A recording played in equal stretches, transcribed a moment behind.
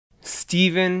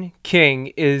Stephen King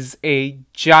is a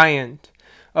giant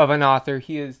of an author.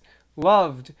 He is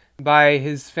loved by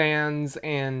his fans,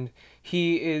 and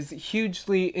he is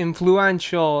hugely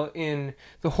influential in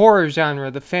the horror genre,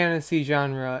 the fantasy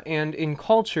genre, and in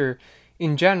culture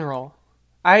in general.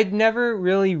 I'd never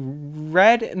really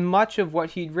read much of what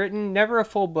he'd written, never a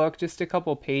full book, just a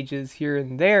couple pages here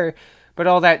and there, but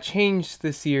all that changed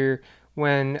this year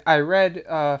when I read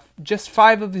just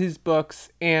 5 of his books,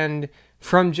 and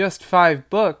from just 5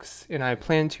 books, and I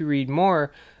plan to read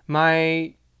more,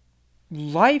 my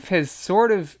life has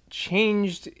sort of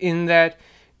changed in that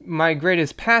my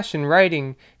greatest passion,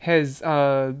 writing, has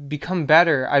become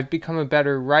better. I've become a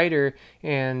better writer,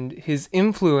 and his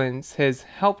influence has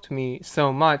helped me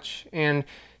so much. And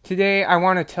today I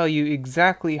want to tell you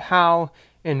exactly how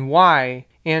and why,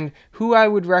 and who I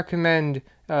would recommend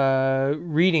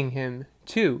reading him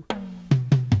to.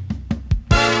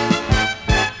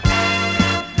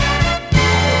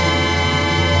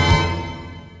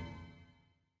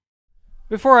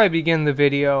 Before I begin the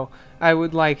video, I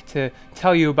would like to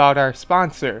tell you about our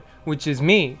sponsor, which is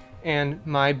me and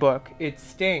my book, It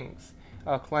Stings,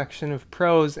 a collection of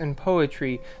prose and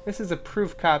poetry. This is a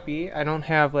proof copy. I don't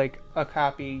have like a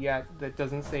copy yet that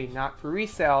doesn't say not for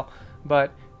resale,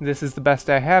 but this is the best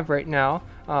I have right now.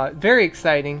 Very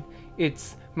exciting.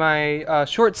 It's my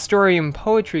short story and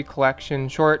poetry collection,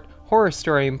 short horror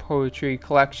story and poetry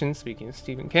collection, speaking of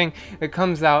Stephen King. It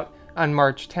comes out on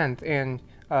March 10th, and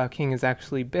King has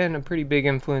actually been a pretty big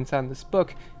influence on this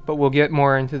book, but we'll get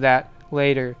more into that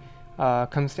later.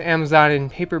 Comes to Amazon in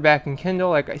paperback and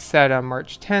Kindle, like I said, on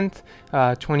March 10th,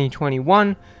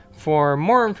 2021. For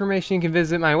more information, you can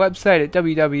visit my website at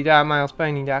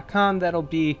www.milesbinding.com. That'll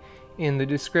be in the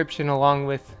description along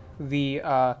with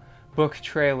the book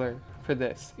trailer for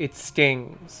this. It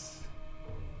Stings.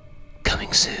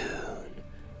 Coming soon.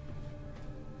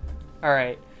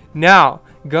 Alright, now,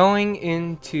 going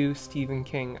into Stephen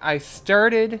King. I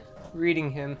started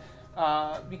reading him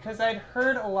because I'd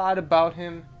heard a lot about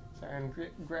him. Sorry, I'm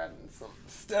grabbing some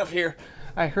stuff here.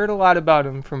 I heard a lot about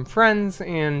him from friends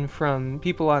and from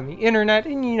people on the internet,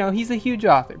 and you know, he's a huge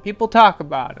author. People talk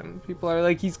about him. People are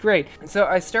like, he's great. So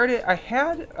I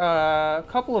had a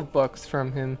couple of books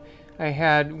from him. I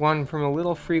had one from a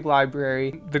little free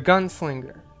library, The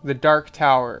Gunslinger, The Dark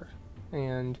Tower,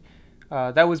 and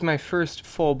that was my first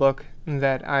full book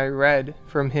that I read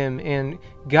from him, and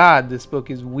God, this book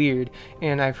is weird.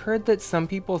 And I've heard that some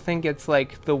people think it's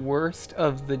like the worst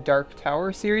of the Dark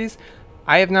Tower series.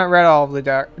 I have not read all of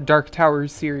the Dark Tower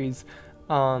series,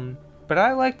 but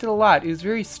I liked it a lot. It was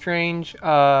very strange.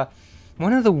 One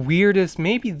of the weirdest,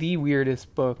 maybe the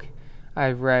weirdest book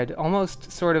I've read.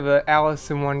 Almost sort of a Alice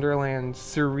in Wonderland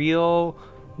surreal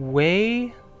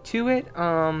way to it.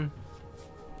 And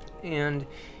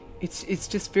it's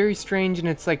just very strange, and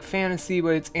it's like fantasy,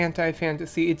 but it's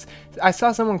anti-fantasy. I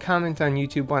saw someone comment on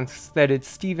YouTube once that it's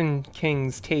Stephen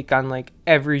King's take on like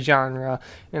every genre,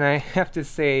 and I have to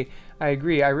say I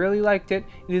agree. I really liked it.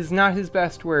 It is not his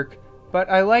best work, but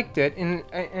I liked it,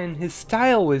 and his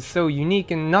style was so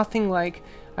unique and nothing like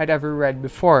I'd ever read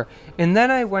before. And then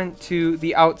I went to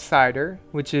The Outsider,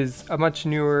 which is a much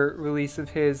newer release of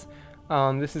his.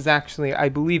 This is actually, I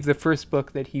believe, the first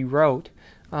book that he wrote.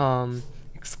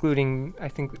 Excluding, I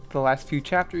think, the last few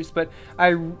chapters, but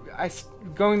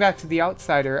going back to The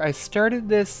Outsider, I started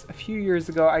this a few years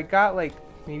ago. I got like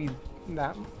maybe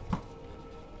that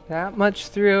much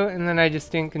through, and then I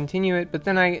just didn't continue it, but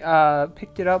then I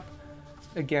picked it up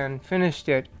again, finished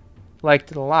it, liked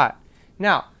it a lot.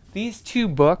 Now, these 2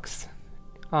 books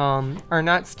are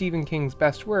not Stephen King's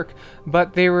best work,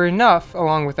 but they were enough,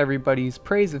 along with everybody's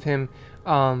praise of him,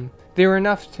 they were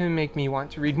enough to make me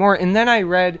want to read more. And then I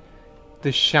read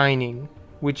The Shining,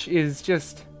 which is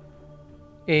just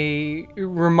a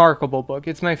remarkable book.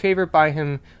 It's my favorite by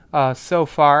him so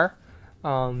far,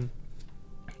 and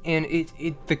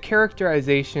the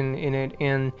characterization in it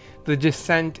and the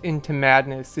descent into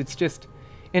madness, it's just,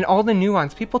 and all the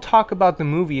nuance. People talk about the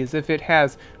movie as if it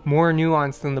has more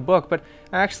nuance than the book, but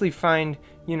I actually find,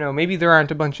 you know, maybe there aren't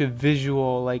a bunch of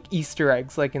visual like Easter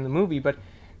eggs like in the movie, but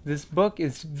this book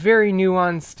is very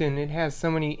nuanced, and it has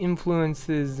so many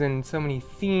influences and so many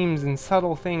themes and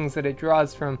subtle things that it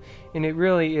draws from, and it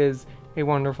really is a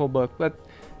wonderful book. But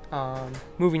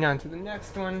moving on to the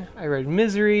next one, I read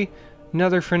Misery,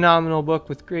 another phenomenal book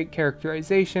with great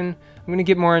characterization. I'm going to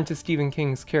get more into Stephen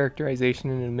King's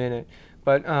characterization in a minute,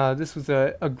 but this was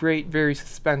a great, very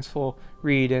suspenseful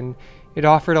read, and it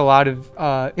offered a lot of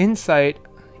insight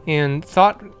and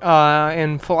thought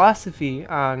and philosophy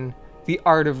on the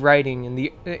art of writing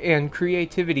and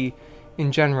creativity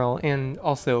in general, and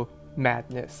also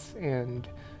madness and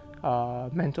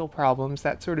mental problems,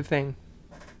 that sort of thing.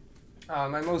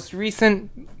 My most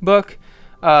recent book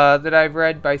that I've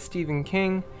read by Stephen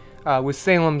King was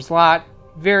Salem's Lot.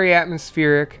 Very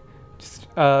atmospheric, just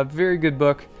a very good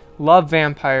book. Love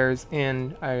vampires,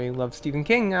 and I love Stephen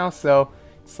King now, so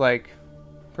it's like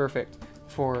perfect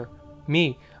for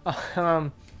me.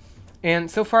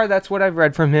 And so far that's what I've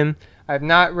read from him. I've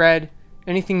not read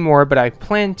anything more, but I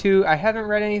plan to. I haven't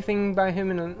read anything by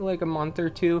him in like a month or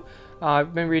two.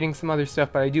 I've been reading some other stuff,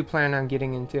 but I do plan on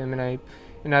getting into him,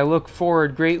 and I look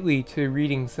forward greatly to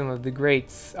reading some of the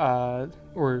greats,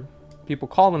 or people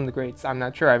call them the greats. I'm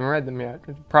not sure. I haven't read them yet.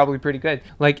 It's probably pretty good.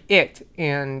 Like It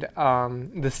and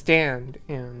The Stand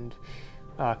and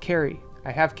Carrie.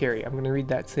 I have Carrie. I'm going to read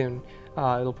that soon.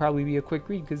 It'll probably be a quick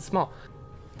read because it's small.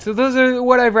 So those are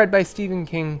what I've read by Stephen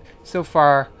King so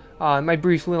far. My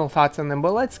brief little thoughts on them.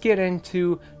 But let's get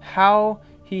into how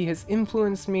he has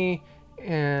influenced me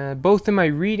both in my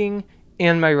reading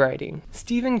and my writing.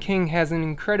 Stephen King has an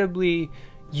incredibly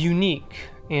unique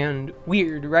and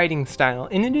weird writing style,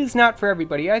 and it is not for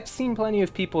everybody. I've seen plenty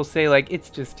of people say like it's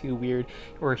just too weird,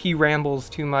 or he rambles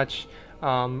too much,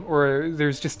 or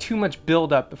there's just too much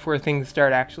build up before things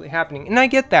start actually happening. And I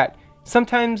get that.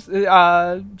 Sometimes an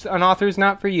author's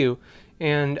not for you,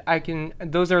 and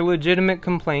those are legitimate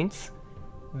complaints.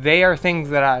 They are things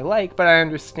that I like, but I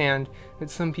understand that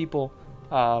some people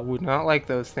would not like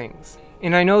those things.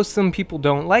 And I know some people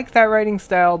don't like that writing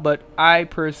style, but I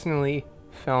personally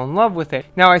fell in love with it.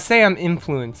 Now, I say I'm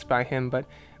influenced by him, but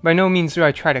by no means do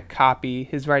I try to copy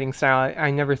his writing style.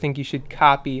 I never think you should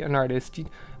copy an artist.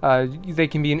 They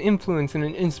can be an influence and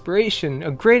an inspiration,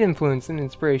 a great influence and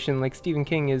inspiration like Stephen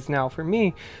King is now for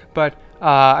me, but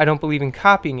I don't believe in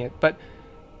copying it. But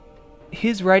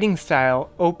his writing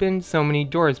style opened so many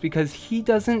doors because he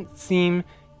doesn't seem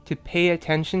to pay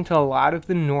attention to a lot of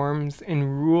the norms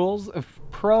and rules of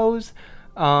prose,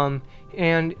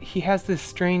 and he has this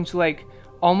strange, like,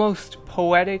 almost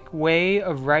poetic way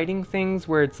of writing things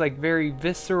where it's like very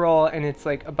visceral, and it's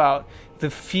like about the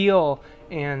feel,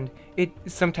 and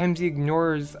sometimes he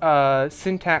ignores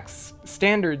syntax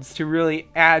standards to really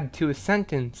add to a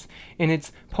sentence, and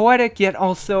it's poetic yet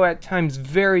also at times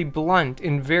very blunt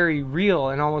and very real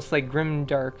and almost like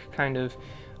grimdark kind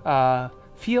of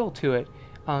feel to it.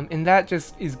 And that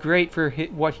just is great for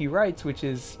what he writes, which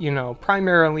is, you know,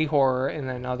 primarily horror, and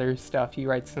then other stuff. He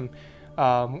writes some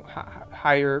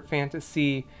higher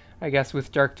fantasy, I guess,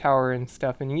 with Dark Tower and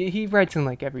stuff. And he writes in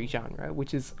like every genre,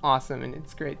 which is awesome, and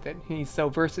it's great that he's so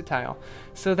versatile.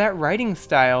 So that writing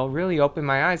style really opened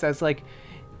my eyes. I was like,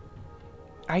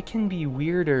 I can be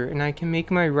weirder, and I can make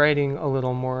my writing a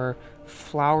little more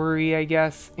flowery, I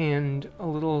guess, and a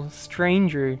little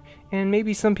stranger. And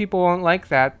maybe some people won't like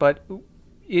that, but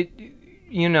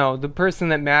you know, the person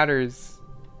that matters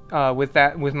with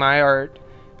my art,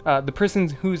 the person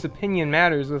whose opinion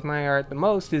matters with my art the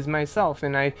most is myself,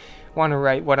 and I want to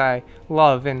write what I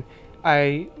love, and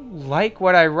I like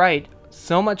what I write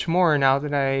so much more now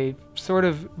that I sort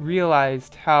of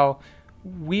realized how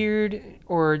weird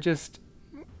or just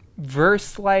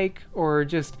verse-like or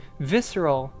just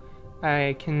visceral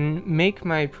I can make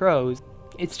my prose.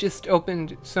 It's just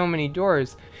opened so many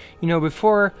doors. You know,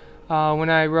 before when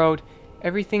I wrote,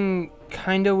 everything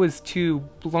kind of was too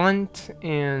blunt,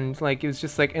 and like it was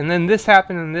just like, and then this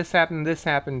happened, and this happened, and this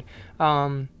happened.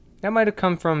 That might have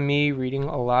come from me reading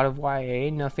a lot of YA.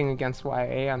 Nothing against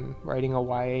YA. I'm writing a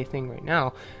YA thing right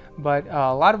now. But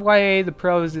a lot of YA, the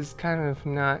prose is kind of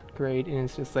not great, and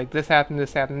it's just like this happened,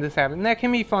 this happened, this happened. And that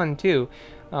can be fun too.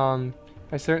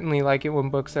 I certainly like it when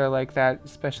books are like that,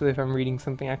 especially if I'm reading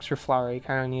something extra flowery. I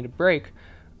kind of need a break.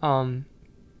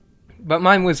 But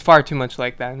mine was far too much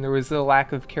like that, and there was a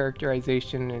lack of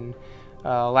characterization and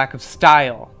lack of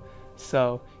style.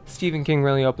 So Stephen King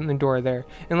really opened the door there.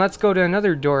 And let's go to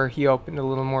another door he opened a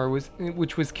little more,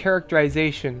 which was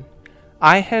characterization.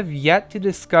 I have yet to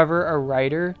discover a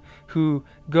writer who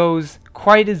goes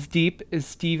quite as deep as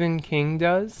Stephen King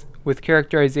does with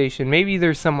characterization. Maybe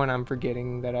there's someone I'm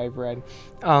forgetting that I've read.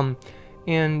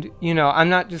 And, you know, I'm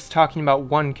not just talking about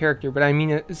one character, but I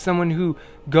mean someone who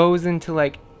goes into,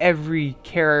 like, every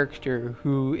character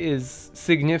who is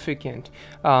significant.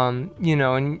 You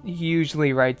know, and he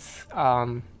usually writes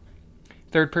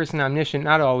third-person omniscient.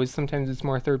 Not always. Sometimes it's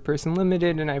more third-person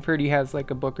limited, and I've heard he has,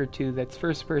 like, a book or two that's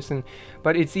first-person.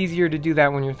 But it's easier to do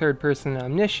that when you're third-person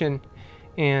omniscient,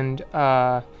 and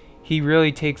he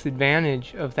really takes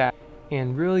advantage of that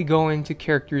and really go into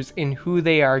characters and who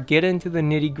they are, get into the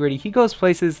nitty-gritty. He goes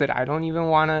places that I don't even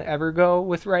want to ever go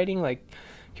with writing, like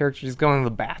characters going to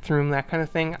the bathroom, that kind of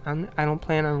thing. I don't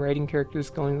plan on writing characters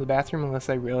going to the bathroom unless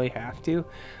I really have to.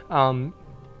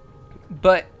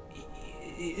 But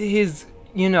his,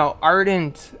 you know,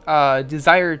 ardent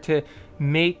desire to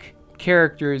make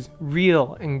characters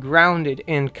real and grounded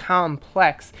and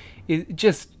complex, it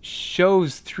just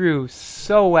shows through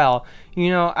so well. You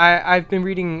know, I've been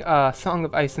reading Song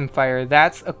of Ice and Fire.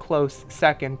 That's a close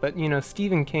second, but you know,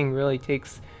 Stephen King really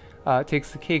takes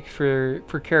the cake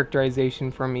for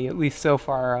characterization for me, at least so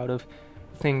far out of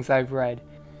things I've read.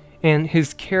 And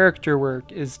his character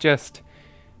work is just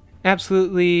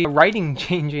absolutely writing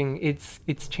changing.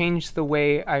 It's changed the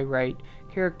way I write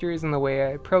characters and the way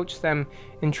I approach them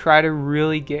and try to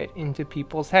really get into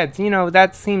people's heads. You know,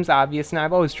 that seems obvious, and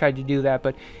I've always tried to do that,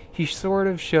 but he sort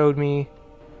of showed me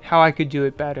how I could do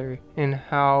it better and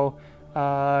how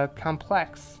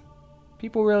complex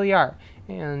people really are.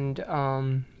 And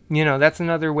you know, that's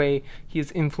another way he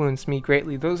has influenced me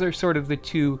greatly. Those are sort of the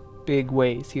two big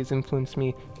ways he has influenced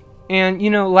me. And, you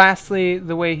know, lastly,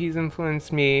 the way he's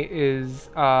influenced me is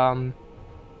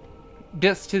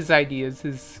just his ideas,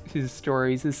 his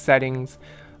stories, his settings.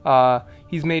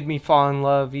 He's made me fall in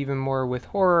love even more with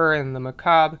horror and the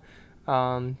macabre,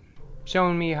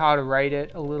 showing me how to write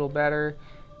it a little better.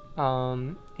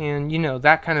 And, you know,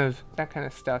 that kind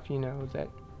of stuff, you know, that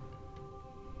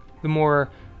the more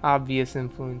obvious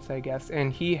influence, I guess.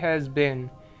 And he has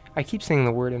been, I keep saying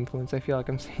the word influence, I feel like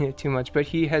I'm saying it too much, but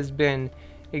he has been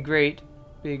a great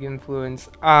big influence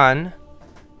on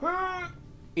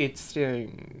It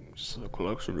Stings, a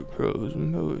collection of prose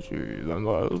and poetry by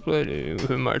Miles Blading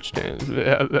with March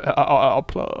 10th. I'll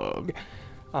plug.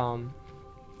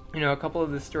 You know, a couple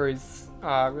of the stories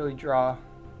really draw a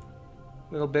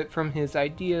little bit from his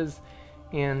ideas,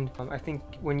 and I think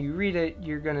when you read it,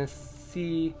 you're gonna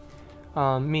see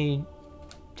me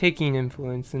taking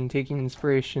influence and taking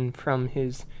inspiration from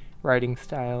his writing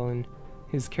style and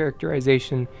his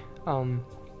characterization. A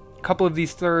couple of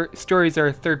these stories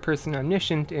are third-person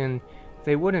omniscient, and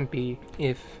they wouldn't be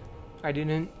if I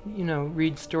didn't, you know,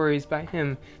 read stories by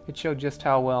him that show just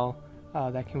how well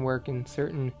that can work in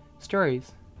certain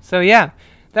stories. So yeah,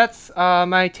 that's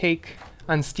my take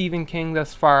on Stephen King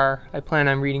thus far. I plan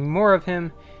on reading more of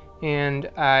him, and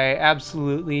I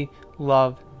absolutely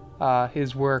love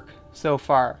his work so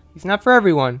far. He's not for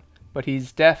everyone, but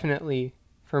he's definitely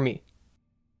for me.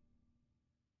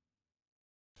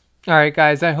 Alright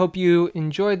guys, I hope you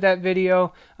enjoyed that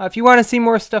video. If you want to see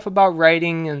more stuff about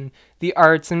writing and the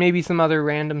arts and maybe some other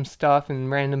random stuff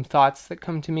and random thoughts that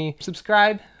come to me,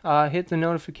 subscribe, hit the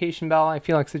notification bell. I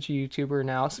feel like such a YouTuber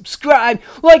now. Subscribe,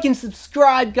 like and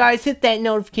subscribe guys, hit that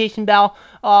notification bell,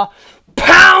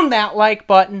 pound that like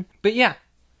button. But yeah,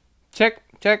 check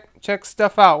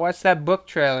stuff out. Watch that book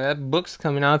trailer. That book's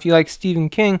coming out. If you like Stephen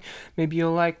King, maybe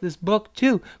you'll like this book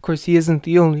too. Of course, he isn't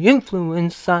the only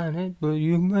influence on it, but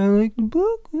you might like the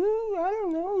book. I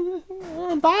don't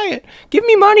know. Buy it. Give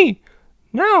me money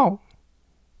now.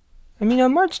 I mean,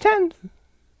 on March 10th.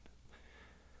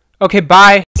 Okay,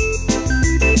 bye.